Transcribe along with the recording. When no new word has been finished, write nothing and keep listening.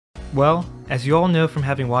Well, as you all know from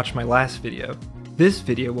having watched my last video, this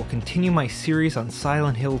video will continue my series on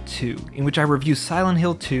Silent Hill 2, in which I review Silent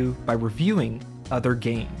Hill 2 by reviewing other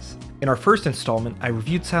games. In our first installment, I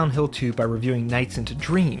reviewed Silent Hill 2 by reviewing Nights into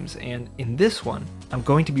Dreams, and in this one, I'm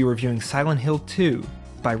going to be reviewing Silent Hill 2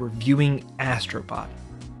 by reviewing Astrobot.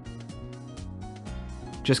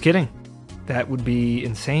 Just kidding. That would be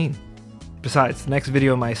insane. Besides, the next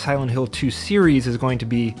video in my Silent Hill 2 series is going to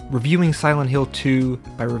be reviewing Silent Hill 2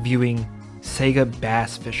 by reviewing Sega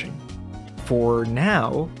Bass Fishing. For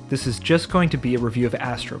now, this is just going to be a review of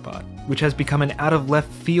Astrobot, which has become an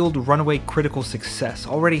out-of-left-field runaway critical success,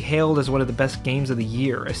 already hailed as one of the best games of the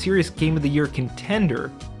year, a serious Game of the Year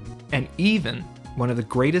contender, and even one of the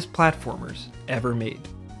greatest platformers ever made.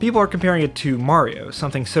 People are comparing it to Mario,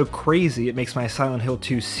 something so crazy it makes my Silent Hill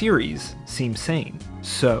 2 series seem sane.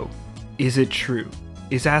 So, is it true?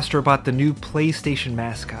 Is Astrobot the new PlayStation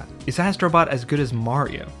mascot? Is Astrobot as good as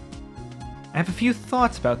Mario? I have a few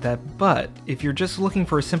thoughts about that, but if you're just looking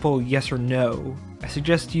for a simple yes or no, I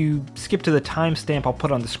suggest you skip to the timestamp I'll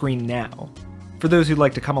put on the screen now. For those who'd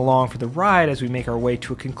like to come along for the ride as we make our way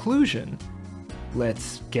to a conclusion,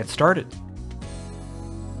 let's get started.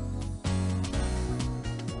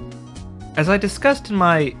 As I discussed in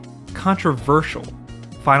my controversial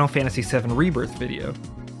Final Fantasy VII Rebirth video,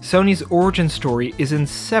 Sony's origin story is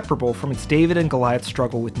inseparable from its David and Goliath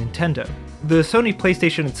struggle with Nintendo. The Sony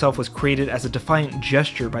PlayStation itself was created as a defiant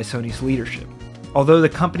gesture by Sony's leadership. Although the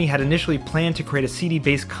company had initially planned to create a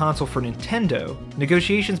CD-based console for Nintendo,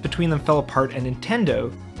 negotiations between them fell apart and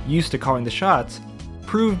Nintendo, used to calling the shots,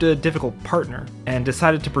 proved a difficult partner, and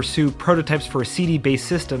decided to pursue prototypes for a CD-based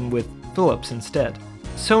system with Philips instead.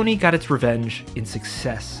 Sony got its revenge in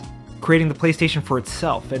success, creating the PlayStation for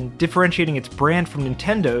itself and differentiating its brand from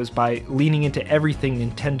Nintendo's by leaning into everything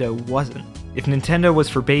Nintendo wasn't. If Nintendo was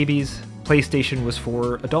for babies, PlayStation was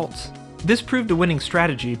for adults. This proved a winning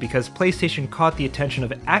strategy because PlayStation caught the attention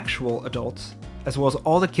of actual adults, as well as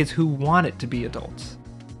all the kids who wanted to be adults,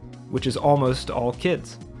 which is almost all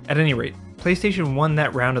kids. At any rate, PlayStation won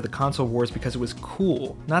that round of the console wars because it was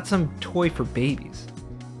cool, not some toy for babies.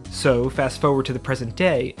 So, fast forward to the present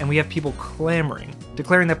day, and we have people clamoring,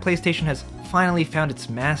 declaring that PlayStation has finally found its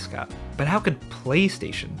mascot. But how could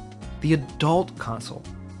PlayStation, the adult console,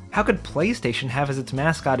 how could PlayStation have as its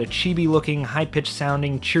mascot a chibi-looking, high-pitched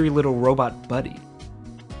sounding, cheery little robot buddy?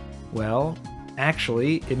 Well,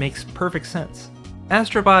 actually, it makes perfect sense.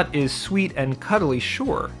 Astrobot is sweet and cuddly,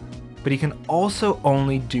 sure, but he can also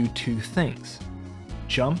only do two things: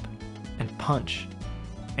 jump and punch.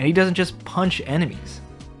 And he doesn't just punch enemies.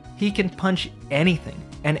 He can punch anything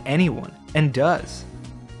and anyone, and does.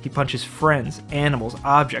 He punches friends, animals,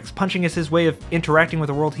 objects. Punching is his way of interacting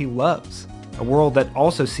with a world he loves, a world that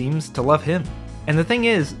also seems to love him. And the thing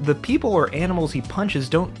is, the people or animals he punches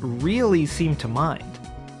don't really seem to mind.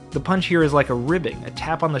 The punch here is like a ribbing, a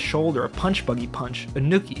tap on the shoulder, a punch buggy punch, a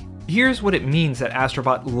nookie. Here's what it means that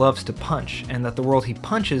Astrobot loves to punch, and that the world he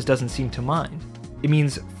punches doesn't seem to mind. It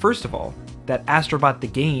means, first of all, that Astrobot the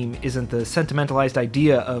game isn't the sentimentalized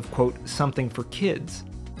idea of, quote, something for kids,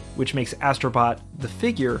 which makes Astrobot the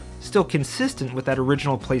figure still consistent with that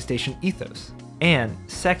original PlayStation ethos. And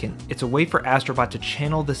second, it's a way for Astrobot to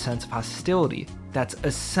channel the sense of hostility that's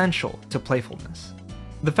essential to playfulness.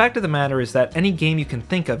 The fact of the matter is that any game you can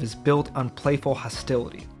think of is built on playful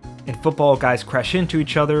hostility. In football, guys crash into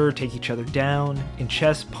each other, take each other down. In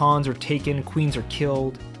chess, pawns are taken, queens are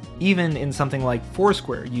killed. Even in something like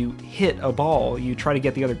Foursquare, you hit a ball, you try to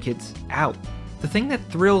get the other kids out. The thing that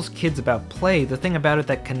thrills kids about play, the thing about it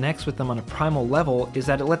that connects with them on a primal level, is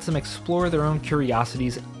that it lets them explore their own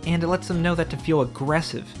curiosities, and it lets them know that to feel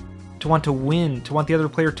aggressive, to want to win, to want the other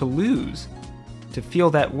player to lose, to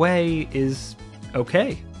feel that way is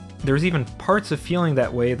okay. There's even parts of feeling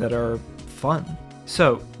that way that are fun.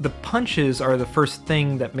 So, the punches are the first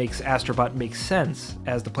thing that makes Astrobot make sense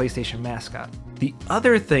as the PlayStation mascot. The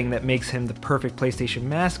other thing that makes him the perfect PlayStation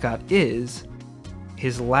mascot is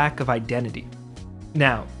his lack of identity.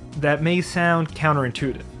 Now, that may sound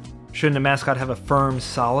counterintuitive. Shouldn't a mascot have a firm,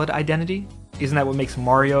 solid identity? Isn't that what makes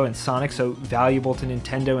Mario and Sonic so valuable to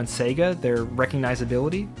Nintendo and Sega, their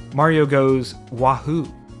recognizability? Mario goes, wahoo.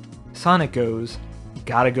 Sonic goes,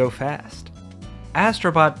 gotta go fast.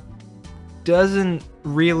 Astrobot doesn't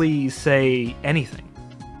really say anything,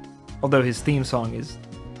 although his theme song is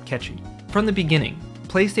catchy. From the beginning,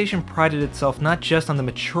 PlayStation prided itself not just on the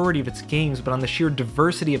maturity of its games, but on the sheer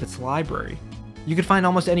diversity of its library. You could find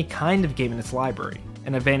almost any kind of game in its library,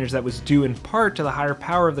 an advantage that was due in part to the higher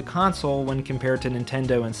power of the console when compared to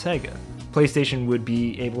Nintendo and Sega. PlayStation would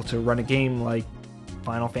be able to run a game like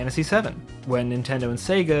Final Fantasy VII, when Nintendo and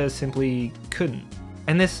Sega simply couldn't.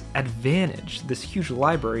 And this advantage, this huge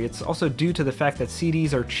library, it's also due to the fact that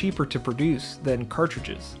CDs are cheaper to produce than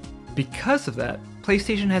cartridges. Because of that,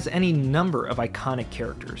 PlayStation has any number of iconic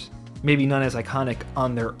characters. Maybe none as iconic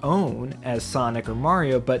on their own as Sonic or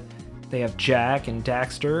Mario, but they have Jack and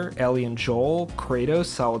Daxter, Ellie and Joel, Kratos,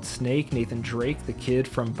 Solid Snake, Nathan Drake, the kid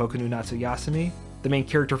from Boku no Natsuyasumi. The main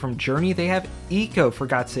character from Journey, they have Eco, for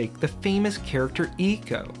God's sake, the famous character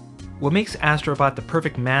Eco. What makes Astrobot the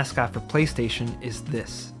perfect mascot for PlayStation is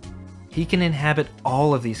this. He can inhabit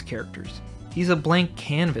all of these characters. He's a blank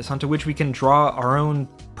canvas onto which we can draw our own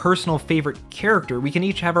personal favorite character. We can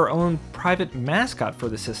each have our own private mascot for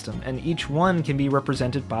the system, and each one can be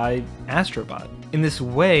represented by Astrobot. In this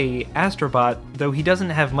way, Astrobot, though he doesn't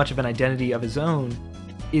have much of an identity of his own,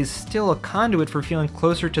 is still a conduit for feeling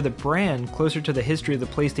closer to the brand, closer to the history of the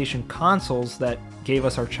PlayStation consoles that gave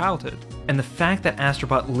us our childhood. And the fact that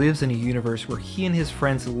Astrobot lives in a universe where he and his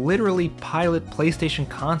friends literally pilot PlayStation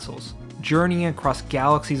consoles, journeying across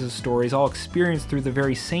galaxies of stories all experienced through the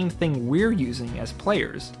very same thing we're using as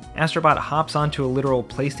players. Astrobot hops onto a literal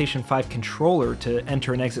PlayStation 5 controller to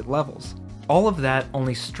enter and exit levels. All of that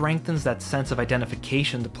only strengthens that sense of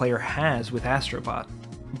identification the player has with Astrobot.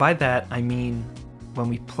 By that, I mean, when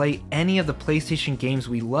we play any of the PlayStation games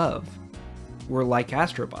we love, we're like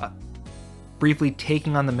Astrobot, briefly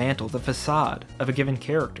taking on the mantle, the facade of a given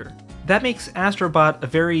character. That makes Astrobot a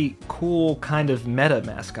very cool kind of meta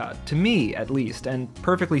mascot, to me at least, and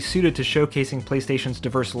perfectly suited to showcasing PlayStation's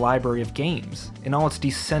diverse library of games in all its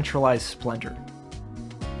decentralized splendor.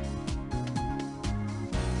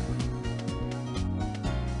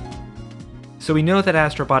 So we know that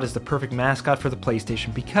Astrobot is the perfect mascot for the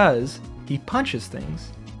PlayStation because he punches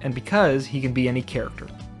things, and because he can be any character.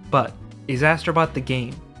 But is Astrobot the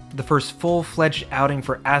game, the first full-fledged outing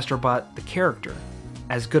for Astrobot the character,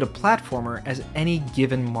 as good a platformer as any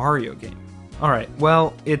given Mario game? Alright,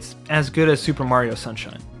 well, it's as good as Super Mario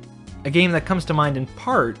Sunshine. A game that comes to mind in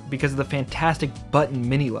part because of the fantastic button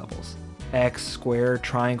mini-levels, X, square,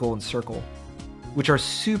 triangle, and circle, which are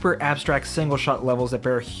super abstract single-shot levels that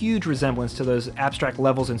bear a huge resemblance to those abstract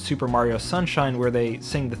levels in Super Mario Sunshine where they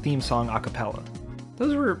sing the theme song a cappella.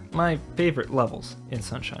 Those were my favorite levels in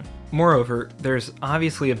Sunshine. Moreover, there's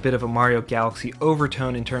obviously a bit of a Mario Galaxy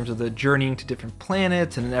overtone in terms of the journeying to different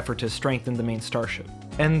planets in an effort to strengthen the main starship.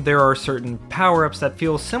 And there are certain power-ups that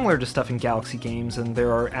feel similar to stuff in Galaxy games, and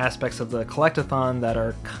there are aspects of the collectathon that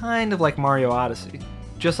are kind of like Mario Odyssey.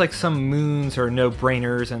 Just like some moons are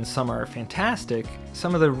no-brainers and some are fantastic,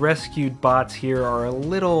 some of the rescued bots here are a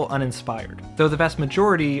little uninspired, though the vast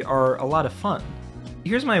majority are a lot of fun.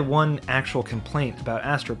 Here's my one actual complaint about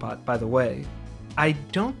Astrobot, by the way. I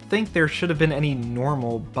don't think there should have been any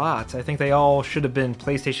normal bots. I think they all should have been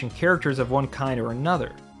PlayStation characters of one kind or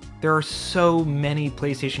another. There are so many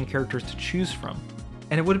PlayStation characters to choose from,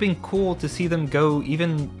 and it would have been cool to see them go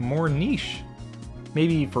even more niche.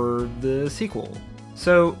 Maybe for the sequel.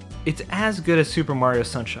 So, it's as good as Super Mario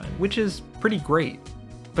Sunshine, which is pretty great.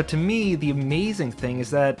 But to me, the amazing thing is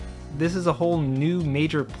that this is a whole new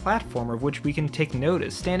major platformer of which we can take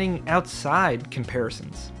notice, standing outside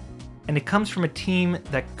comparisons. And it comes from a team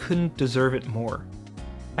that couldn't deserve it more.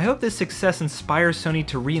 I hope this success inspires Sony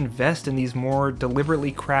to reinvest in these more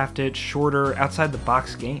deliberately crafted, shorter,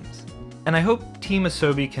 outside-the-box games. And I hope Team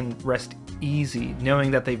Asobi can rest easy, knowing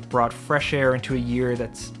that they've brought fresh air into a year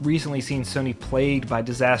that's recently seen Sony plagued by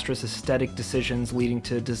disastrous aesthetic decisions leading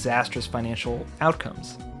to disastrous financial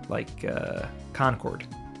outcomes, like Concord.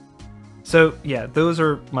 So yeah, those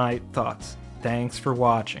are my thoughts. Thanks for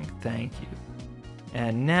watching, thank you.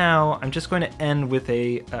 And now I'm just going to end with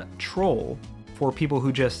a troll for people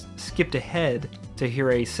who just skipped ahead to hear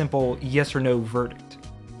a simple yes or no verdict.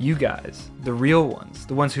 You guys, the real ones,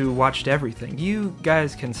 the ones who watched everything, you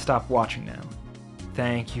guys can stop watching now.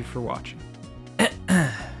 Thank you for watching.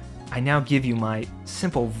 I now give you my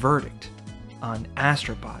simple verdict on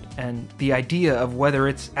Astrobot and the idea of whether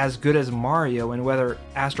it's as good as Mario and whether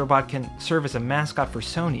Astrobot can serve as a mascot for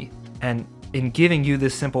Sony. And in giving you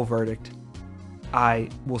this simple verdict, I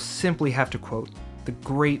will simply have to quote the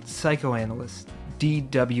great psychoanalyst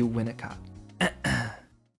D.W. Winnicott.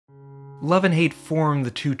 Love and hate form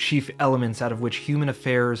the two chief elements out of which human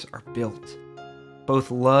affairs are built.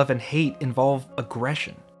 Both love and hate involve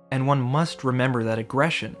aggression, and one must remember that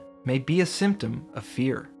aggression may be a symptom of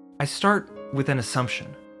fear. I start with an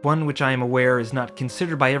assumption, one which I am aware is not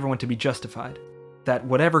considered by everyone to be justified, that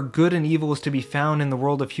whatever good and evil is to be found in the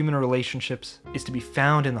world of human relationships is to be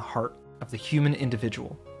found in the heart of the human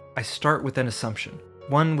individual. I start with an assumption,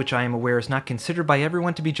 one which I am aware is not considered by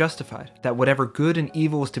everyone to be justified, that whatever good and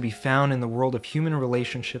evil is to be found in the world of human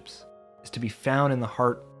relationships is to be found in the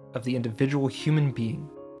heart of the individual human being.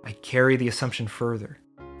 I carry the assumption further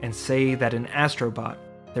and say that in Astrobot,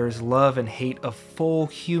 there is love and hate of full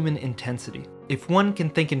human intensity. If one can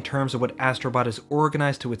think in terms of what Astrobot is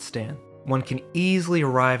organized to withstand, one can easily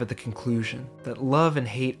arrive at the conclusion that love and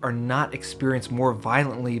hate are not experienced more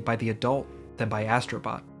violently by the adult than by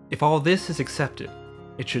Astrobot. If all this is accepted,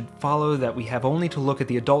 it should follow that we have only to look at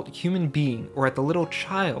the adult human being or at the little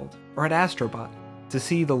child or at Astrobot to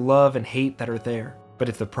see the love and hate that are there. But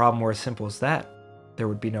if the problem were as simple as that, there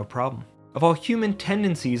would be no problem. Of all human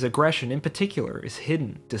tendencies, aggression in particular is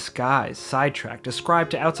hidden, disguised, sidetracked,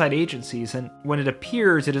 ascribed to outside agencies, and when it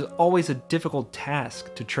appears, it is always a difficult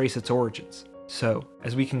task to trace its origins. So,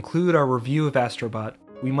 as we conclude our review of Astrobot,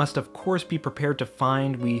 we must of course be prepared to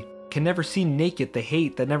find we can never see naked the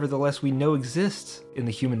hate that nevertheless we know exists in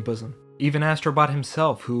the human bosom. Even Astrobot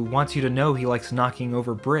himself, who wants you to know he likes knocking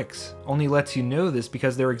over bricks, only lets you know this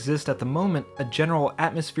because there exists at the moment a general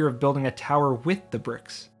atmosphere of building a tower with the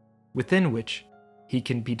bricks, within which he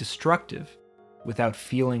can be destructive without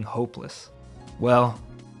feeling hopeless. Well,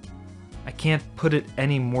 I can't put it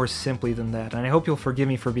any more simply than that, and I hope you'll forgive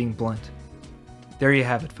me for being blunt. There you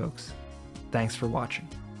have it, folks. Thanks for watching.